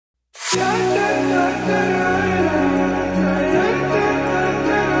Hey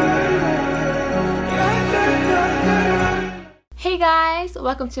guys,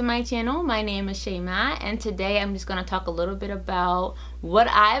 welcome to my channel. My name is Shayma, and today I'm just going to talk a little bit about what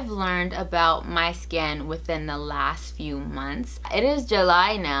I've learned about my skin within the last few months. It is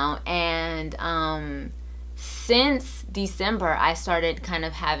July now, and since December I started kind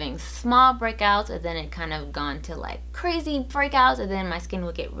of having small breakouts, and then it kind of gone to like crazy breakouts, and then my skin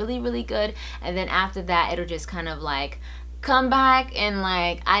would get really good, and then after that it'll just kind of like come back, and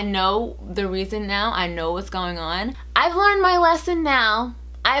like I know the reason now. I know what's going on. I've learned my lesson now.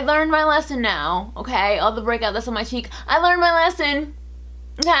 Okay, all the breakout that's on my cheek, I learned my lesson.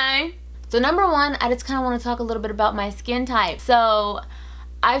 Okay, so number one, I just kind of want to talk a little bit about my skin type. So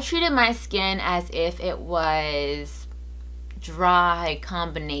I've treated my skin as if it was dry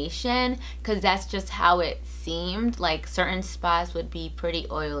combination, because that's just how it seemed. Like certain spots would be pretty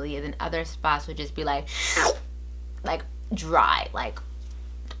oily, and then other spots would just be like dry, like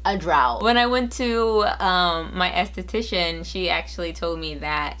a drought. When I went to my esthetician, she actually told me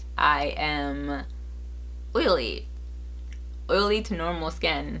that I am oily to normal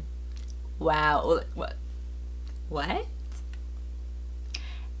skin. Wow. What?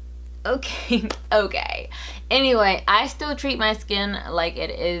 Okay. Anyway, I still treat my skin like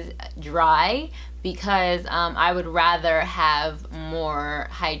it is dry because I would rather have more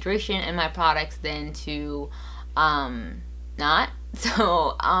hydration in my products than to not.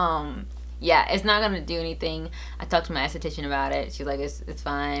 So yeah, it's not gonna do anything. I talked to my esthetician about it. She's like, it's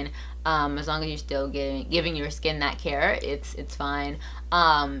fine, as long as you're still giving your skin that care, it's fine.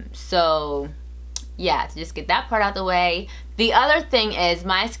 So yeah, to just get that part out the way. The other thing is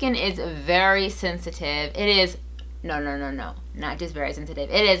my skin is very sensitive. It is no, not just very sensitive.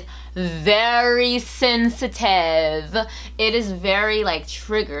 It is very sensitive. It is very like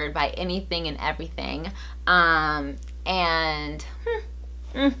triggered by anything and everything.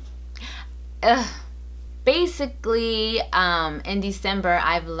 Basically, in December,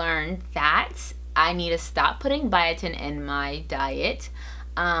 I've learned that I need to stop putting biotin in my diet.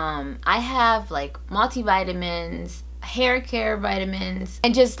 I have like multivitamins, hair care vitamins,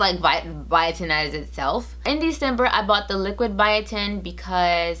 and just like biotin as itself. In December, I bought the liquid biotin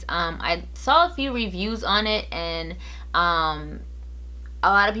because I saw a few reviews on it, and a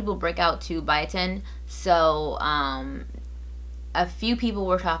lot of people break out to biotin. So a few people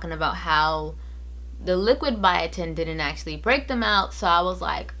were talking about how the liquid biotin didn't actually break them out. So I was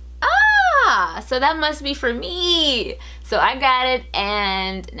like, so that must be for me. So I got it,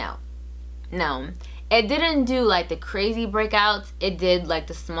 and no, it didn't do like the crazy breakouts. It did like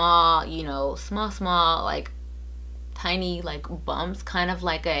the small, you know, small like tiny like bumps, kind of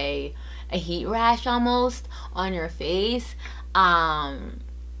like a heat rash almost on your face. And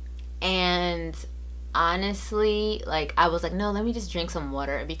honestly, like I was like, no, let me just drink some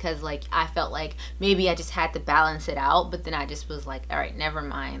water, because like I felt like maybe I just had to balance it out. But then I just was like, all right, never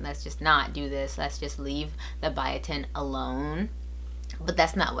mind, let's just not do this, let's just leave the biotin alone. But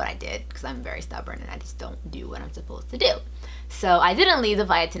that's not what I did, because I'm very stubborn and I just don't do what I'm supposed to do. So I didn't leave the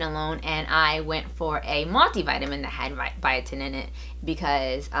biotin alone, and I went for a multivitamin that had biotin in it,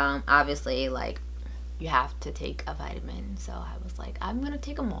 because obviously like you have to take a vitamin. So I was like, I'm gonna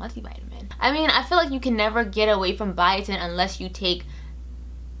take a multivitamin. I mean, I feel like you can never get away from biotin unless you take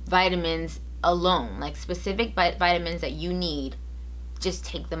vitamins alone, like specific vitamins that you need. Just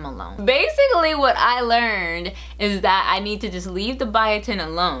take them alone. Basically what I learned is that I need to just leave the biotin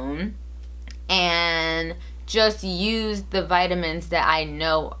alone and just use the vitamins that I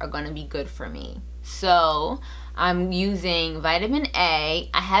know are going to be good for me. So I'm using vitamin A.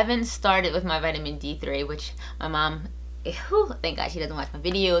 I haven't started with my vitamin D3, which my mom, thank God she doesn't watch my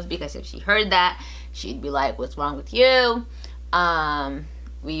videos, because if she heard that, she'd be like, what's wrong with you?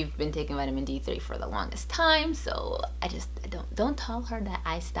 We've been taking vitamin D3 for the longest time, so I don't tell her that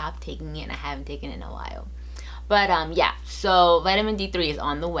I stopped taking it and I haven't taken it in a while. But yeah, so vitamin D3 is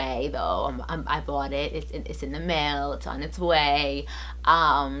on the way though. I bought it. It's in the mail. It's on its way.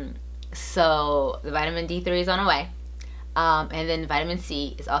 So the vitamin D3 is on the way. And then vitamin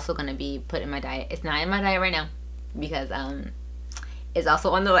C is also gonna be put in my diet. It's not in my diet right now because it's also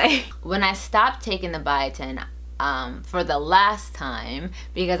on the way. When I stopped taking the biotin, for the last time,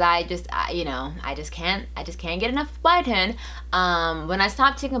 because I just can't get enough of biotin. When I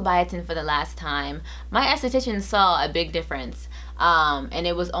stopped taking biotin for the last time, my esthetician saw a big difference, and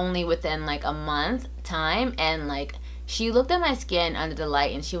it was only within like a month time, and like she looked at my skin under the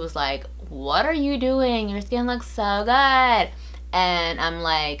light and she was like, what are you doing? Your skin looks so good. And I'm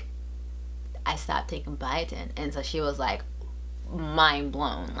like, I stopped taking biotin. And so she was like mind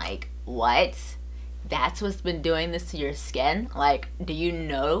blown, like what? That's what's been doing this to your skin? Like, do you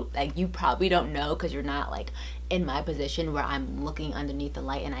know? Like, you probably don't know because you're not like in my position where I'm looking underneath the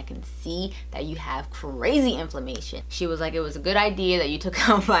light and I can see that you have crazy inflammation. She was like, it was a good idea that you took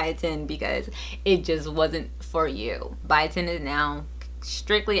out biotin because it just wasn't for you. Biotin is now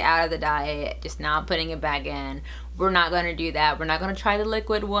strictly out of the diet, just not putting it back in. We're not going to do that. We're not going to try the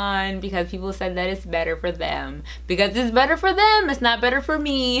liquid one because people said that it's better for them. Because it's better for them, it's not better for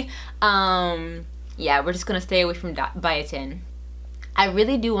me. Yeah, we're just going to stay away from biotin. I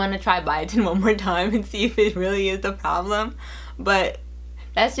really do want to try biotin one more time and see if it really is the problem. But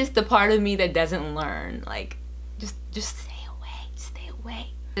that's just the part of me that doesn't learn. Like, just stay away. Just stay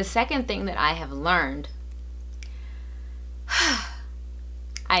away. The second thing that I have learned,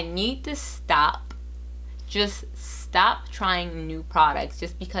 I need to stop. Just stop trying new products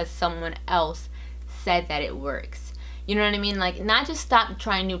just because someone else said that it works. You know what I mean? Like, not just stop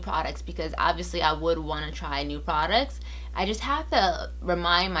trying new products, because obviously I would want to try new products. I just have to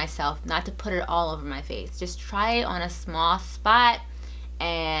remind myself not to put it all over my face. Just try it on a small spot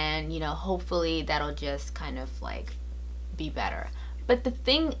and, you know, hopefully that'll just kind of like be better. But the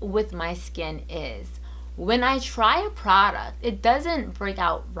thing with my skin is, when I try a product, it doesn't break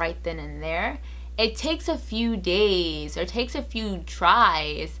out right then and there. It takes a few days or takes a few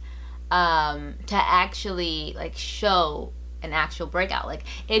tries to actually like show an actual breakout. Like,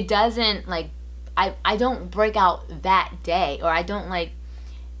 it doesn't like, I don't break out that day, or I don't like,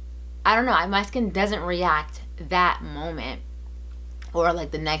 I don't know, my skin doesn't react that moment or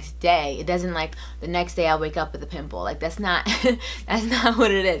like the next day. It doesn't like the next day I wake up with a pimple. Like, that's not that's not what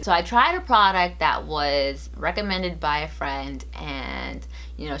it is. So I tried a product that was recommended by a friend, and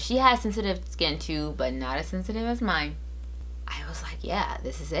you know, she has sensitive skin too, but not as sensitive as mine. I was like, yeah,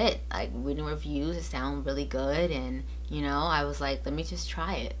 this is it. Like, reading reviews, it sounds really good, and you know, I was like, let me just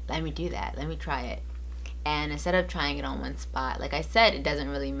try it. Let me do that. Let me try it. And instead of trying it on one spot, like I said, it doesn't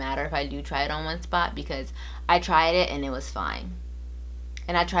really matter if I do try it on one spot, because I tried it and it was fine.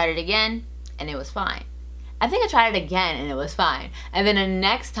 And I tried it again and it was fine. I think I tried it again and it was fine. And then the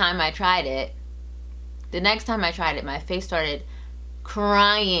next time I tried it, my face started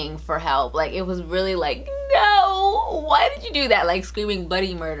crying for help. Like, it was really like, no, why did you do that? Like, screaming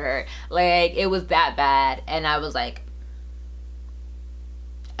bloody murder. Like, it was that bad. And I was like,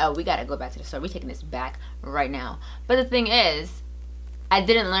 oh, we gotta go back to the store. We're taking this back right now. But the thing is, I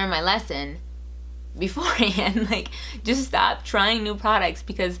didn't learn my lesson beforehand. Like, just stop trying new products,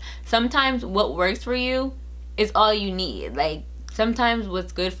 because sometimes what works for you is all you need. Like, sometimes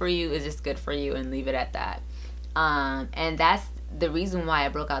what's good for you is just good for you, and leave it at that. And that's the reason why I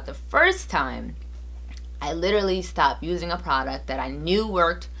broke out the first time. I literally stopped using a product that I knew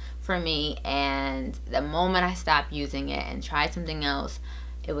worked for me, and the moment I stopped using it and tried something else,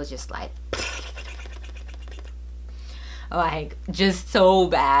 it was just like just so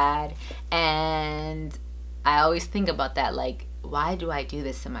bad. And I always think about that, like, why do I do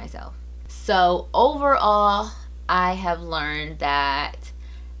this to myself? So overall, I have learned that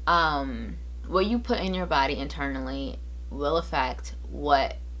what you put in your body internally will affect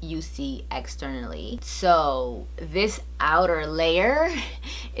what you see externally. So this outer layer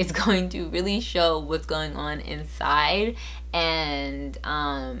is going to really show what's going on inside. And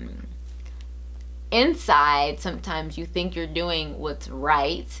inside, sometimes you think you're doing what's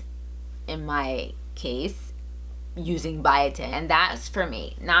right, in my case, using biotin. And that's for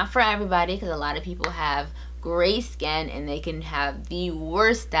me, not for everybody, because a lot of people have great skin and they can have the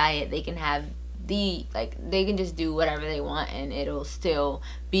worst diet. They can have they can just do whatever they want and it'll still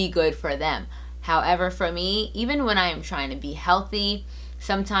be good for them. However, for me, even when I am trying to be healthy,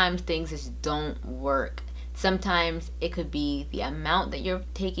 sometimes things just don't work. Sometimes it could be the amount that you're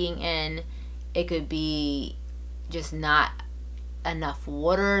taking in. It could be just not enough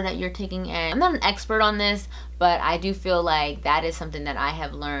water that you're taking in. I'm not an expert on this, but I do feel like that is something that I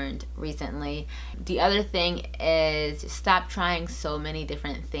have learned recently. The other thing is, stop trying so many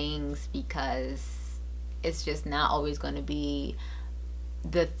different things, because it's just not always going to be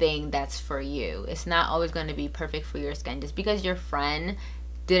the thing that's for you. It's not always going to be perfect for your skin. Just because your friend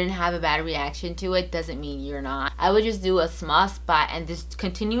didn't have a bad reaction to it doesn't mean you're not. I would just do a small spot and just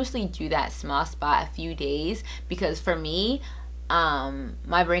continuously do that small spot a few days, because for me,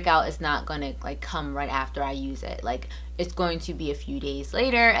 my breakout is not gonna like come right after I use it. Like, it's going to be a few days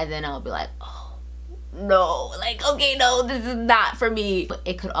later, and then I'll be like, oh no, like, okay, no, this is not for me. But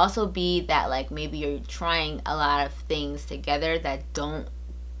it could also be that like maybe you're trying a lot of things together that don't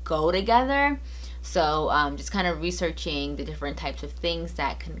go together. So just kind of researching the different types of things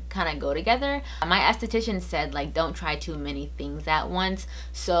that can kind of go together. My esthetician said like don't try too many things at once.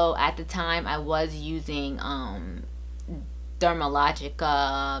 So at the time I was using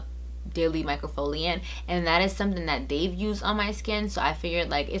Dermalogica daily microfoliant, and that is something that they've used on my skin, so I figured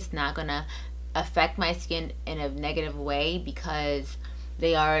like it's not gonna affect my skin in a negative way because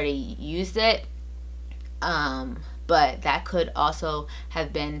they already used it. But that could also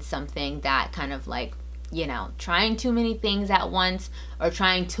have been something that kind of like, you know, trying too many things at once or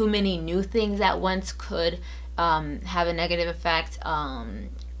trying too many new things at once could have a negative effect,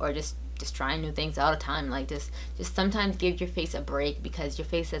 or just trying new things all the time. Like just sometimes give your face a break, because your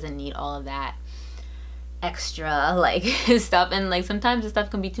face doesn't need all of that extra like stuff, and like sometimes the stuff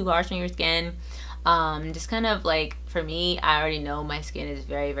can be too harsh on your skin. Just kind of like, for me, I already know my skin is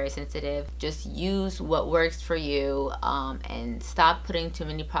very, very sensitive. Just use what works for you, and stop putting too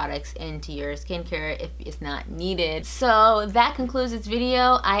many products into your skincare if it's not needed. So that concludes this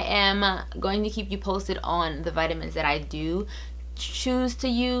video. I am going to keep you posted on the vitamins that I do choose to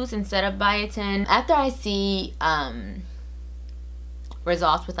use instead of biotin. After I see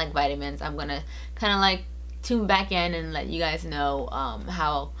results with like vitamins, I'm gonna kind of like tune back in and let you guys know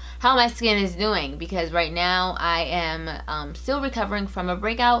how my skin is doing, because right now I am still recovering from a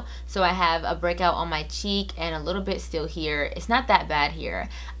breakout. So I have a breakout on my cheek and a little bit still here. It's not that bad here,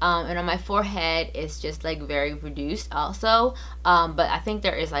 and on my forehead it's just like very reduced also, but I think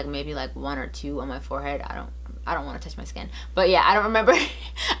there is like maybe like 1 or 2 on my forehead. I don't want to touch my skin, but yeah, I don't remember.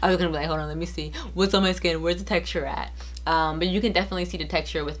 I was gonna be like, hold on, let me see what's on my skin, where's the texture at. But you can definitely see the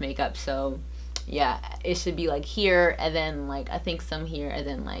texture with makeup, so yeah, it should be like here, and then like I think some here, and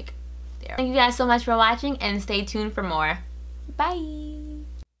then like there. Thank you guys so much for watching, and stay tuned for more. Bye.